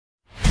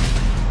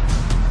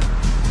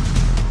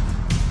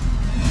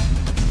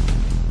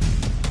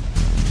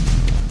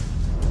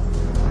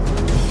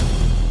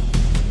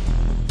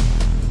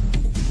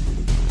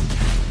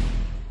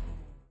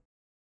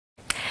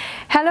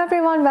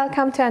everyone,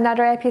 welcome to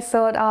another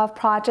episode of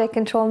Project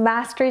Control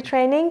Mastery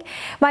Training.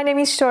 My name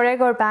is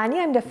SHOHREH.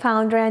 I'm the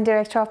founder and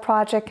director of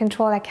Project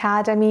Control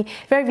Academy,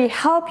 where we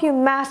help you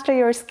master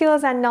your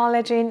skills and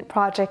knowledge in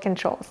project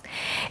controls.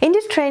 In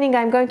this training,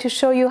 I'm going to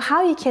show you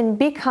how you can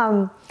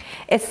become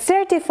a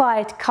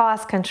certified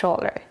cost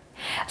controller.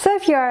 So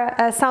if you're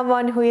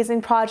someone who is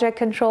in project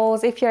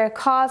controls, if you're a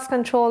cost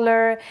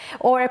controller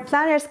or a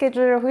planner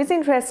scheduler who is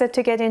interested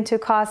to get into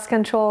cost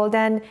control,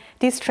 then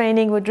this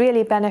training would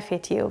really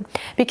benefit you,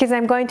 because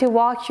I'm going to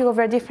walk you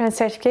over different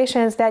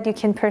certifications that you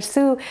can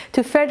pursue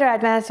to further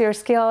advance your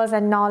skills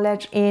and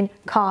knowledge in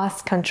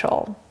cost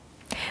control.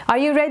 Are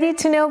you ready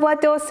to know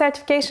what those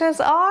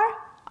certifications are?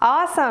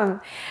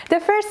 Awesome!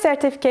 The first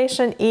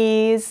certification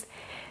is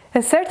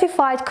a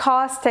Certified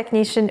Cost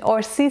Technician, or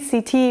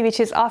CCT,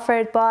 which is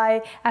offered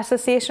by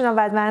Association of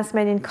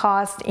Advancement in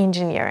Cost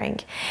Engineering.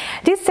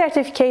 This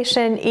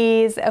certification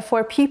is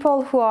for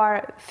people who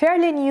are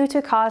fairly new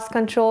to cost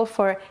control,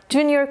 for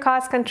junior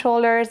cost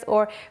controllers,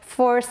 or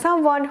for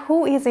someone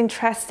who is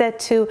interested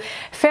to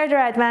further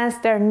advance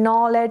their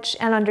knowledge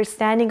and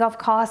understanding of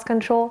cost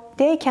control.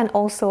 They can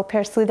also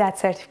pursue that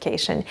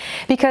certification,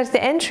 because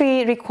the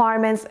entry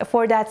requirements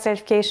for that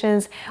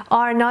certifications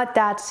are not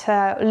that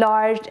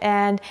large,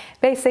 and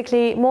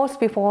basically most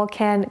people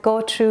can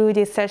go through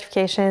these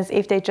certifications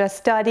if they just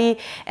study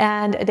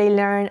and they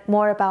learn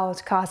more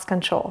about cost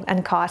control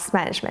and cost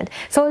management.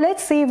 So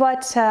let's see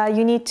what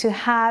you need to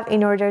have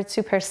in order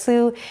to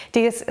pursue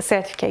this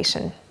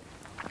certification.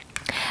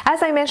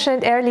 As I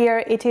mentioned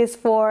earlier, it is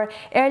for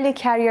early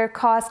career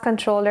cost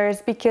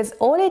controllers, because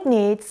all it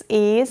needs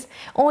is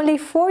only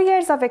 4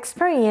 years of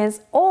experience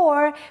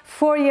or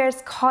 4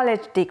 years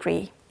college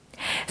degree.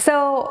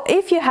 So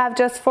if you have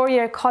just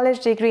 4-year college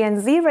degree and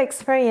zero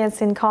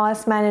experience in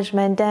cost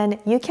management, then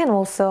you can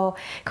also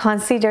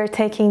consider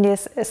taking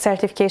this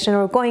certification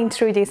or going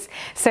through this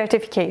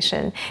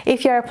certification.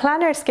 If you're a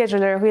planner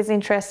scheduler who is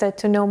interested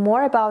to know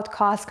more about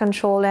cost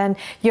control and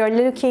you're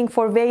looking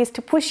for ways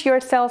to push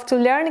yourself to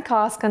learn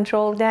cost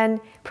control,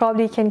 then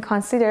probably can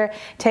consider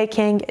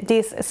taking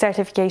this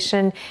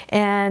certification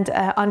and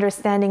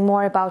understanding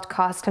more about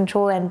cost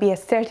control and be a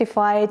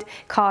certified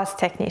cost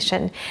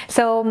technician.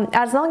 So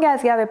as long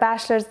as you have a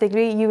bachelor's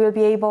degree, you will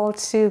be able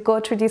to go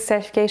through these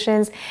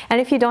certifications,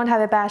 and if you don't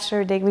have a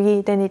bachelor's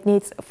degree, then it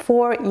needs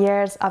 4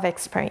 years of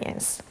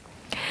experience.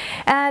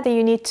 And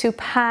you need to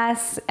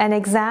pass an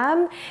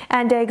exam,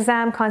 and the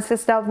exam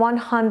consists of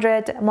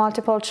 100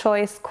 multiple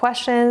choice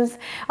questions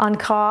on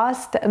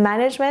cost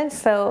management.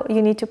 So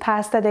you need to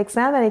pass that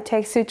exam, and it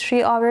takes you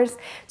 3 hours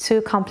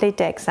to complete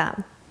the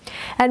exam.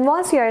 And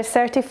once you are a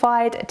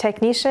certified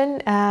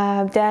technician,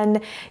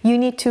 then you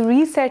need to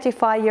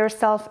recertify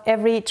yourself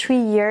every 3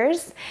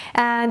 years.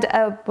 And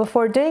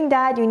before doing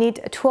that, you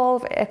need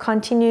 12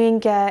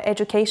 continuing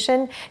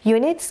education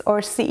units,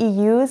 or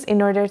CEUs,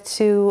 in order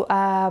to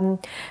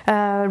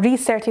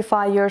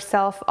recertify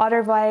yourself.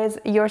 Otherwise,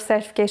 your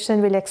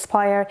certification will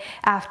expire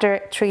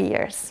after 3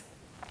 years.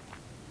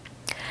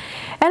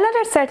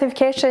 Another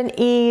certification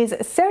is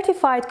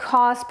Certified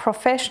Cost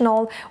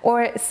Professional,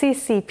 or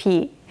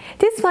CCP.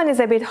 This one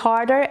is a bit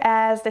harder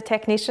as the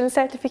technician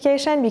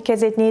certification,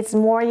 because it needs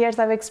more years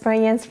of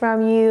experience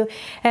from you.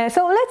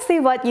 So let's see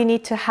what you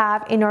need to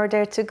have in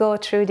order to go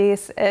through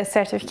this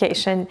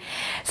certification.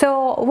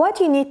 So what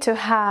you need to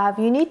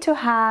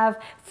have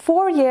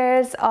 4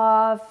 years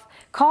of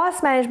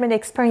cost management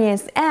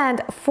experience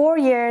and 4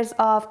 years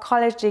of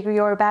college degree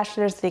or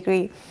bachelor's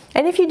degree.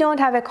 And if you don't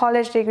have a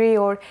college degree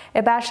or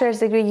a bachelor's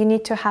degree, you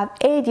need to have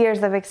 8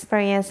 years of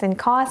experience in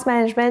cost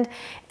management,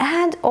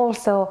 and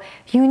also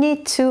you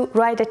need to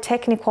write a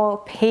technical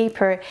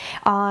paper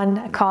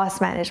on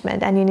cost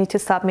management, and you need to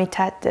submit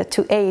that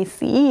to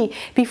AACE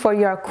before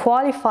you are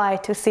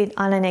qualified to sit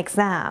on an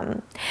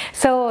exam.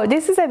 So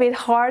this is a bit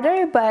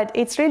harder, but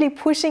it's really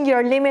pushing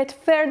your limit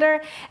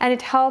further, and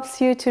it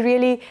helps you to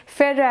really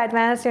further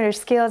advance your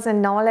skills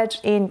and knowledge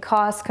in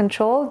cost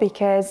control,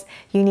 because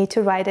you need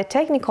to write a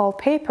technical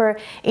paper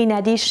in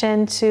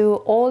addition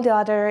to all the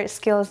other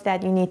skills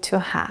that you need to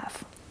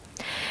have.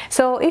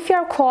 So if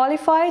you're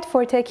qualified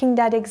for taking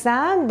that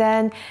exam,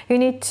 then you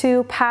need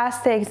to pass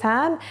the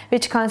exam,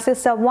 which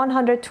consists of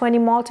 120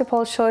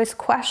 multiple choice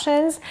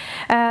questions,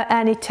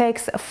 and it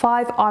takes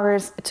 5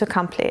 hours to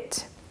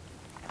complete.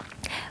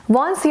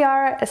 Once you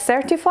are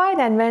certified,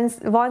 and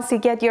once you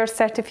get your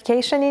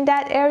certification in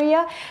that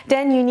area,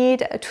 then you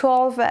need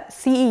 12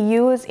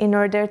 CEUs in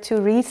order to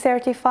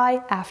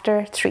recertify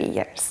after 3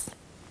 years.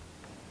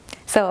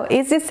 So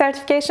is this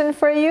certification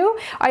for you?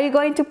 Are you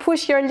going to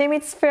push your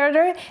limits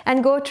further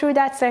and go through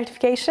that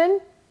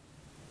certification?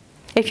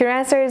 If your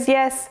answer is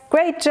yes,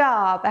 great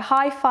job! A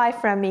high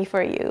five from me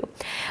for you.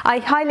 I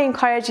highly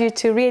encourage you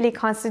to really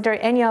consider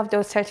any of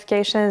those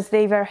certifications.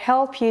 They will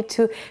help you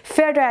to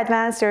further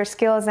advance your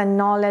skills and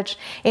knowledge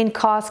in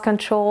cost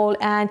control,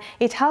 and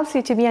it helps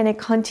you to be on a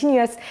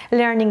continuous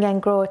learning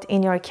and growth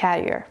in your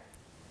career.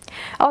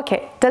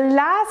 Okay, the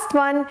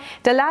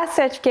last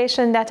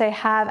certification that I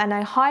have and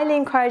I highly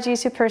encourage you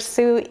to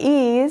pursue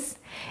is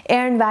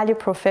Earned Value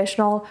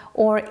Professional,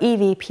 or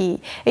EVP.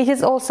 It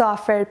is also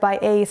offered by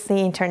AEC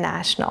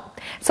International.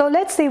 So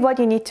let's see what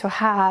you need to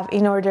have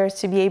in order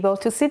to be able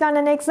to sit on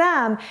an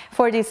exam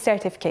for this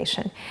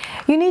certification.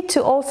 You need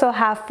to also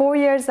have 4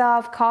 years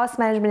of cost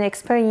management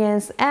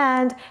experience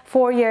and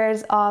 4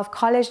 years of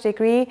college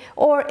degree,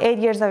 or 8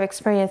 years of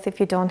experience if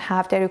you don't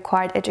have the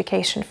required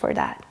education for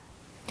that.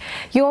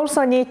 You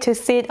also need to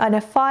sit on a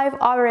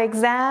 5-hour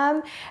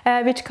exam,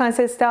 which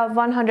consists of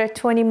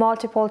 120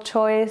 multiple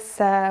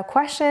choice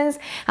questions,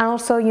 and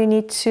also you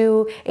need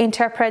to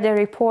interpret a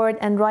report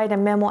and write a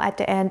memo at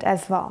the end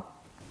as well.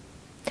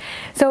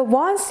 So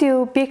once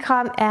you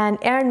become an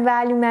Earned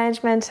Value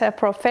Management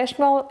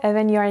professional,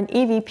 when you're an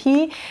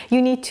EVP,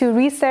 you need to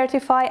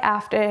recertify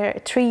after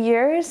 3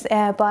 years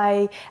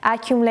by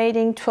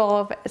accumulating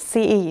 12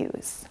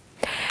 CEUs.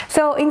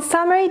 So in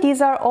summary,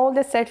 these are all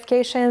the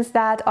certifications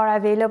that are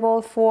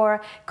available for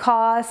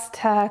cost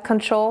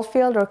control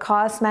field or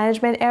cost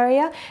management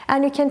area,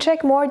 and you can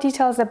check more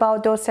details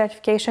about those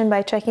certifications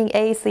by checking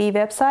AEC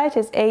website.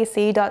 It's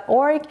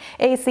aeci.org,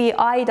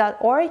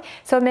 aci.org.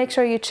 So make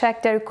sure you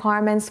check the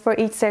requirements for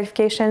each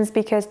certifications,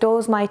 because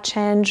those might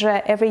change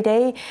every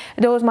day.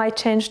 Those might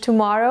change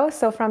tomorrow,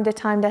 so from the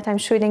time that I'm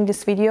shooting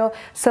this video.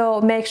 So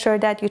make sure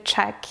that you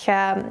check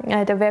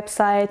the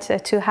website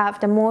to have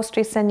the most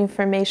recent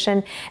information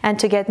and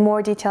to get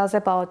more details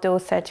about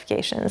those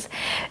certifications.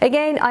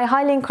 Again, I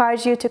highly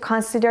encourage you to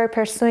consider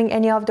pursuing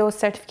any of those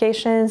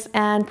certifications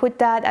and put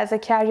that as a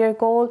career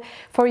goal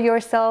for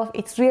yourself.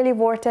 It's really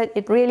worth it.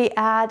 It really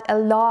adds a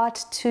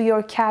lot to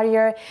your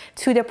career,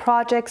 to the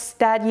projects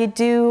that you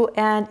do,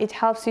 and it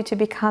helps you to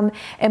become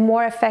a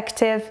more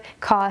effective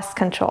cost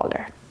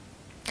controller.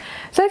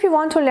 So if you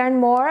want to learn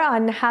more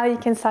on how you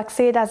can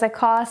succeed as a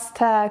cost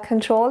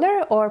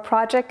controller or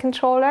project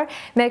controller,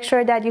 make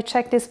sure that you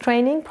check this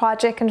training,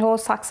 Project Control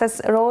Success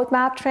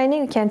Roadmap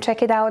Training. You can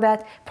check it out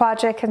at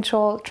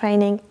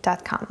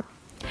projectcontroltraining.com.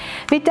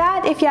 With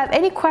that, if you have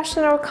any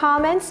questions or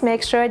comments,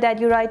 make sure that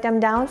you write them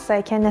down so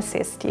I can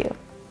assist you.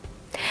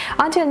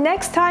 Until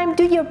next time,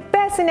 do your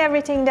best in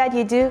everything that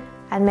you do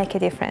and make a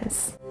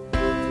difference.